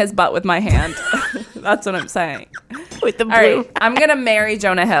would clean his butt with my hand. That's what I'm saying. with the blue. All right, I'm gonna marry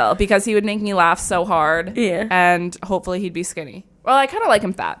Jonah Hill because he would make me laugh so hard. Yeah. And hopefully he'd be skinny. Well, I kind of like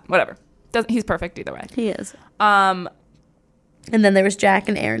him fat. Whatever. He's perfect either way. He is. And then there was Jack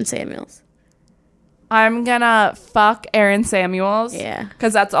and Aaron Samuels. I'm gonna fuck Aaron Samuels. Yeah.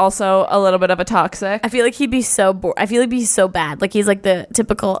 Because that's also a little bit of a toxic. I feel like he'd be so bored. I feel like he'd be so bad. Like, he's like the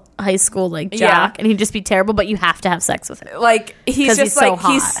typical high school, like, jock. Yeah. And he'd just be terrible, but you have to have sex with him. Like, he's 'Cause just he's so like,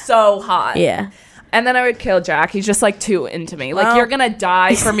 hot. he's so hot. Yeah. And then I would kill Jack. He's just like too into me. Like, Well- you're gonna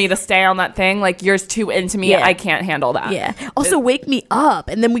die for me to stay on that thing. Like, you're too into me. Yeah. I can't handle that. Yeah. Also, wake me up,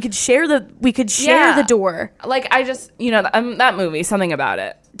 and then we could share the Yeah. the door. Like, I just, that movie, something about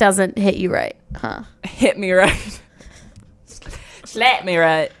it Doesn't hit you right, huh? hit me right. Slap me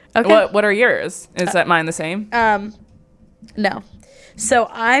right. Okay. What are yours? Is that mine the same? No. So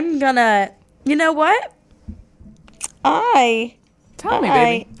I'm gonna. You know what? Tell me,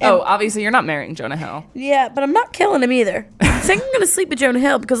 baby. Obviously you're not marrying Jonah Hill. Yeah, but I'm not killing him either. I think I'm gonna sleep with Jonah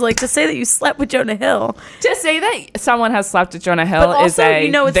Hill because, like, to say that you slept with Jonah Hill, To say that someone has slept with Jonah but Hill is also, a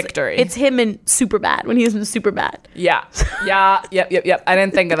it's, victory. It's him in Superbad when he was in Superbad. Yeah. Yep. I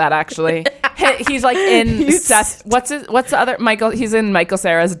didn't think of that actually. He's like in Seth. What's the other Michael? He's in Michael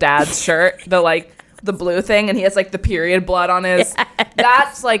Cera's dad's shirt, the blue thing, and he has like the period blood on his. Yes.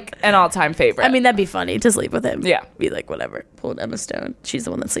 That's like an all-time favorite. I mean, that'd be funny to sleep with him. Yeah. Be like, whatever. Pull an Emma Stone. She's the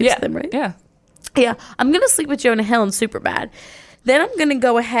one that sleeps with him, right? Yeah. Yeah. I'm gonna sleep with Jonah Hill in Superbad. Then I'm gonna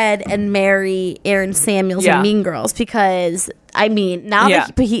go ahead and marry Aaron Samuels in Mean Girls because, I mean, now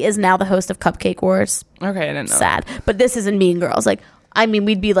that he is now the host of Cupcake Wars. Okay, I didn't know. Sad, but this is in Mean Girls. Like, I mean,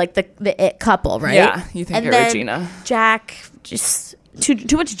 we'd be like the it couple, right? Yeah, you think and you're then Regina. Jack, just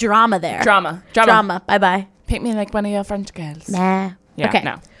too much drama there. Drama. Bye bye. Paint me like one of your French girls. Nah. Yeah, Okay.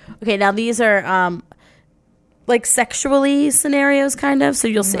 no. Okay. Now these are like sexually scenarios, kind of. So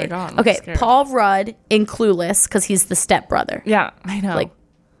you'll see. my God, I'm Okay. scared. Paul Rudd in Clueless because he's the stepbrother. Yeah, I know. Like,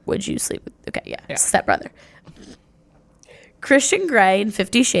 would you sleep with? Okay, yeah. Yeah. Stepbrother. Christian Grey in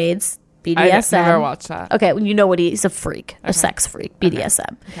 50 Shades, BDSM. I never watched that. Okay, well, you know what he's a freak, a sex freak,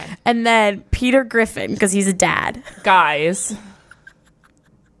 BDSM. Okay. And then Peter Griffin because he's a dad Guys,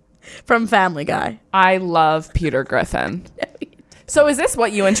 from Family Guy. I love Peter Griffin. So is this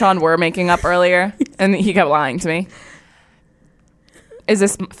what you and Sean were making up earlier? And he kept lying to me. Is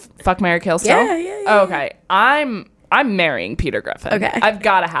this fuck, marry, kill still? Yeah. Okay. I'm marrying Peter Griffin. Okay. I've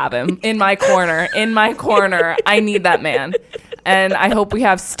got to have him in my corner. I need that man. And I hope we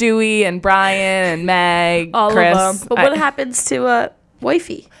have Stewie and Brian and Meg, All Chris. of them. But what happens to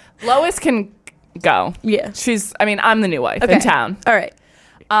wifey? Lois can go. Yeah. I'm the new wife in town. All right.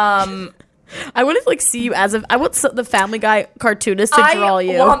 I want to like see you as I want the Family Guy cartoonist to draw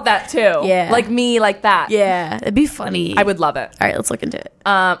you. I want that too. Yeah. Like me, like that. Yeah, it'd be funny. I would love it. All right, let's look into it.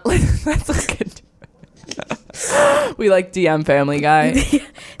 Let's look into it. We like DM Family Guy.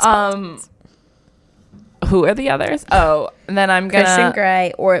 Who are the others? Oh, and then I'm gonna Christian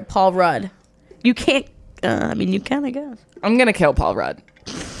Grey or Paul Rudd. You can't. You kind of guess. I'm gonna kill Paul Rudd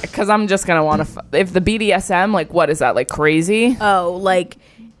because I'm just gonna want to. If the BDSM, like, what is that? Like crazy? Oh, like.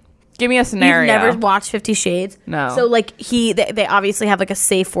 Give me a scenario. You've never watched 50 Shades? No. So, like, they obviously have, like, a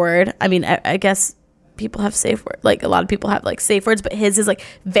safe word. I mean, I guess people have safe words. Like, a lot of people have, like, safe words, but his is, like,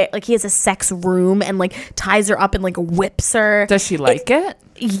 he has a sex room and, like, ties her up and, like, whips her. Does she like it?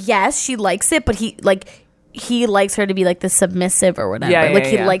 Yes, she likes it, but he likes her to be, like, the submissive or whatever. Yeah,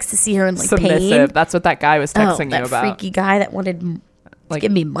 he yeah. likes to see her in, like, Submissive. pain. That's what that guy was texting that you about. freaky guy that wanted to Like,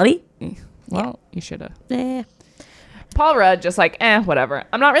 give me money. well, you should have. Eh. Paul Rudd, just like, whatever.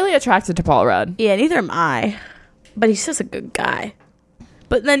 I'm not really attracted to Paul Rudd. Yeah, neither am I. But he's just a good guy.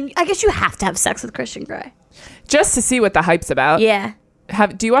 But then I guess you have to have sex with Christian Grey. Just to see what the hype's about. Yeah.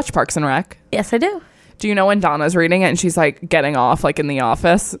 Do you watch Parks and Rec? Yes, I do. Do you know when Donna's reading it and she's like getting off like in the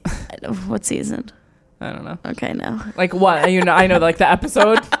office? I know. What season? I don't know. Okay, no. Like what? I know like the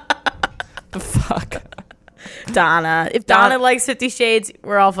episode. The fuck. Donna. If Donna likes 50 Shades,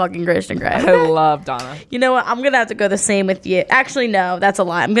 we're all fucking Christian Grey. I love Donna. You know what? I'm going to have to go the same with you. Actually, no, that's a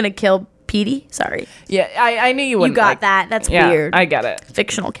lie. I'm going to kill Petey. Sorry, Yeah, I knew you you wouldn't. got like, that. That's yeah, weird. I get it.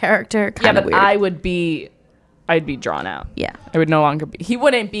 Fictional character. Yeah, Kind of but weird. I'd be drawn out. Yeah. I would no longer be. He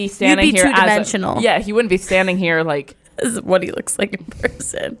wouldn't be standing You'd be here two-dimensional. Yeah, he wouldn't be standing here like. This is what he looks like in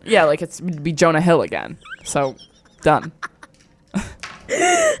person. Yeah, like it'd be Jonah Hill again. So, done.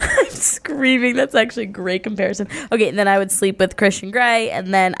 I'm screaming. That's actually a great comparison. Okay, and then I would sleep with Christian Grey,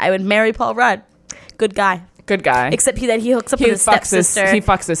 and then I would marry Paul Rudd. Good guy. Good guy. Except he hooks up with his stepsister. He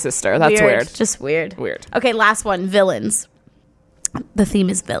fucks his sister. That's weird. Just weird. Weird. Okay, last one. Villains. The theme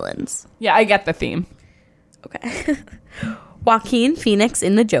is villains. Yeah, I get the theme. Okay. Joaquin Phoenix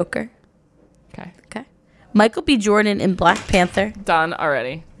in The Joker. Okay. Okay. Michael B. Jordan in Black Panther. Done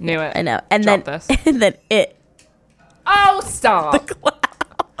already. Knew it. I know. And Drop then this. and then It. Oh, stop.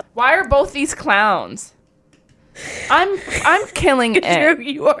 Why are both these clowns? I'm killing it.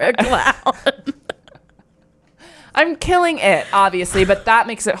 You are a clown. I'm killing it, obviously, but that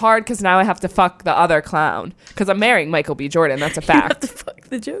makes it hard because now I have to fuck the other clown because I'm marrying Michael B. Jordan. That's a You have fact. to fuck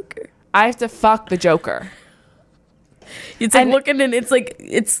the Joker. I have to fuck the Joker. It's like And- looking in. It's like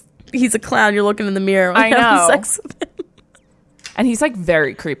he's a clown. You're looking in the mirror. I Having know. Sex with him. And he's like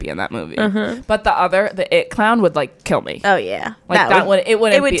very creepy in that movie. But the It clown would like kill me. Oh yeah, Like that would it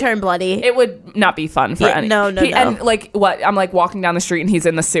wouldn't it would be- turn bloody. It would not be fun for Yeah, any. no. And like what? I'm like walking down the street and he's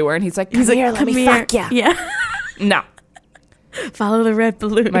in the sewer and he's like, He's like, here, let come me here. fuck ya. Yeah. No. Follow the red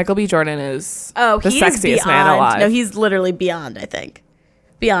balloon. Michael B. Jordan is Oh, the he sexiest is beyond. man alive. No, he's literally beyond. I think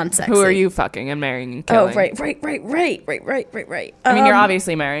beyond sexy. Who are you fucking and marrying and Oh, killing? right. I mean, you're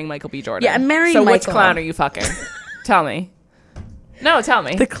obviously marrying Michael B. Jordan. yeah, I'm marrying So which Michael. clown are you fucking? Tell me. No, tell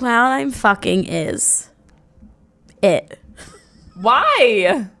me. The clown I'm fucking is It.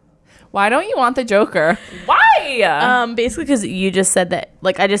 Why? Why don't you want the Joker? Why? Basically because you just said that.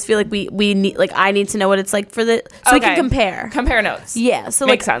 Like, I just feel like we need. Like, I need to know what it's like for the so we can Okay. compare. Compare notes. Yeah. So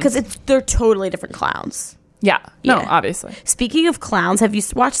Makes like, sense. because they're totally different clowns. Yeah. No, Yeah. obviously. Speaking of clowns, have you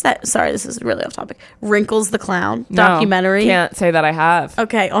watched that? Sorry, this is really off topic. Wrinkles the Clown No, documentary. Can't say that I have.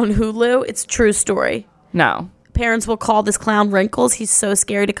 Okay, on Hulu. It's a true story. No. Parents will call this clown Wrinkles. He's so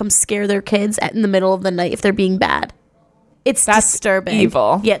scary to come scare their kids in the middle of the night if they're being bad. It's That's disturbing.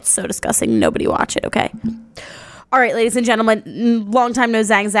 evil. Yeah, it's so disgusting. Nobody watch it, okay? All right, ladies and gentlemen, long time no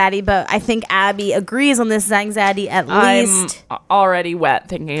Zang Zaddy, but I think Abby agrees on this Zang Zaddy at least. I'm already wet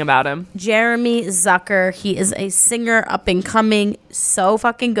thinking about him. Jeremy Zucker. He is a singer, up and coming, so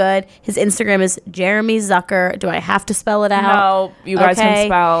fucking good. His Instagram is Jeremy Zucker. Do I have to spell it out? No, you guys can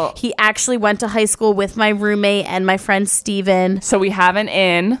spell. He actually went to high school with my roommate and my friend Steven. So we have an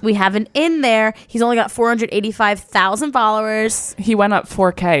in. We have an in there. He's only got 485,000 followers. He went up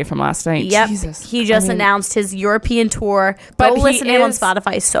 4K from last night. Yep. Jesus. He just I mean, announced his European tour. But Go he listen to him on is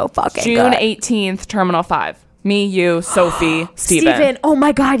Spotify. He's so fucking June good. 18th, Terminal 5. Me, you, Sophie, Steven. Steven. Oh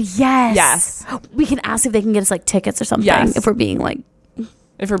my God, yes. Yes. We can ask if they can get us like tickets or something. Yes. If we're being like,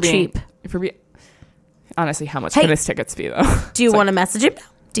 If we're being cheap. If we're being honestly, how much Hey. can his tickets be though? do you want to message him?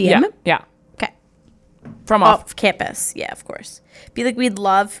 DM Yeah. him? Yeah. Okay. From off. Off campus. Yeah, of course. Be like, we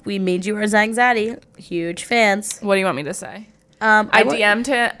made you our Zang Zaddy. Huge fans. What do you want me to say? I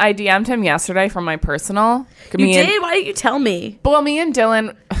I DM'd him yesterday from my personal. You did? Why didn't you tell me? Well, me and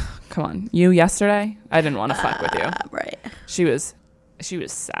Dylan. Come on, you yesterday. I didn't want to fuck with you. Right. She was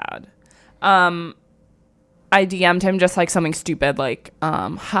sad. I DM'd him just like something stupid like,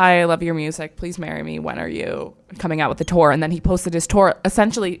 hi, I love your music. Please marry me. When are you coming out with the tour? And then he posted his tour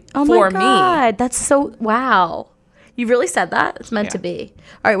essentially Oh for my me. God. That's so, wow. You really said that? It's meant to be.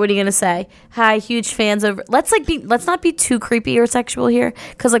 All right, what are you gonna say? Hi, huge fans of. Let's not be too creepy or sexual here,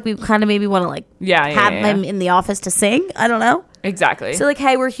 because like we kind of maybe want to like have him in the office to sing. I don't know. Exactly. So like,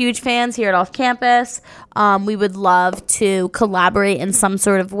 hey, we're huge fans here at Off Campus. We would love to collaborate in some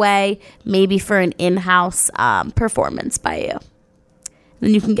sort of way, maybe for an in-house performance by you.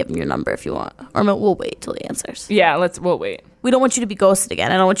 Then you can give him your number if you want, or we'll wait till he answers. Yeah, we'll wait. We don't want you to be ghosted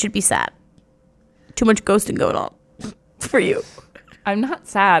again. I don't want you to be sad. Too much ghosting going on for you. I'm not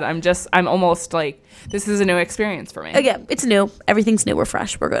sad. I'm almost like, this is a new experience for me. Again, it's new. Everything's new. We're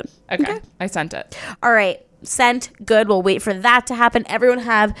fresh. We're good. Okay. I sent it. All right. Sent. Good. We'll wait for that to happen. Everyone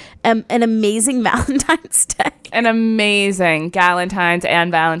have an amazing Valentine's Day. An amazing Galentine's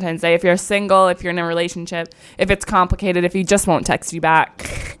and Valentine's Day. If you're single, if you're in a relationship, if it's complicated, if he just won't text you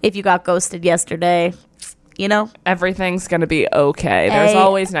back, If you got ghosted yesterday, you know, everything's going to be okay. There's Hey,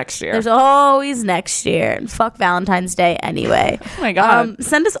 always next year. there's always next year. And fuck Valentine's Day anyway. Oh my God.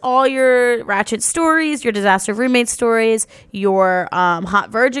 Send us all your Ratchet stories, your Disaster Roommate stories, your Hot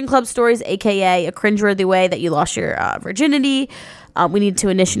Virgin Club stories, aka a cringeworthy way that you lost your virginity. We need to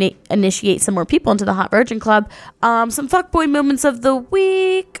initiate some more people into the Hot Virgin Club. Some fuckboy moments of the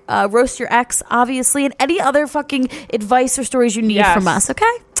week. Roast Your Ex, obviously, and any other fucking advice or stories you need Yes. from us, okay?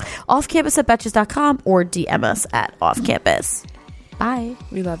 offcampus@betches.com or DM us at offcampus. Bye.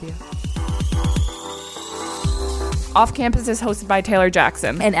 We love you. Off Campus is hosted by Taylor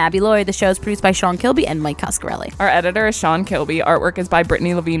Jackson. And Abby Lloyd. The show is produced by Sean Kilby and Mike Coscarelli. Our editor is Sean Kilby. Artwork is by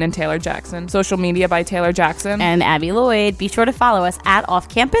Brittany Levine and Taylor Jackson. Social media by Taylor Jackson. And Abby Lloyd. Be sure to follow us at Off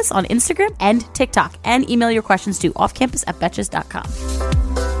Campus on Instagram and TikTok. And email your questions to offcampus@betches.com.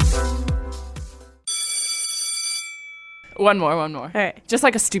 One more. All right. Just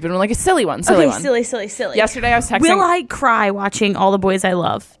like a stupid one, like a silly one. Silly one. Silly. Yesterday I was texting. Will I cry watching All the Boys I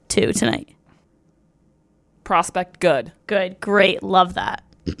Love 2 tonight? Prospect good. Good. Great. Love that.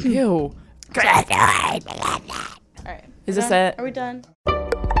 Ew. All right. Is this it? Are we done?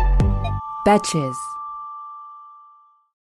 Betches.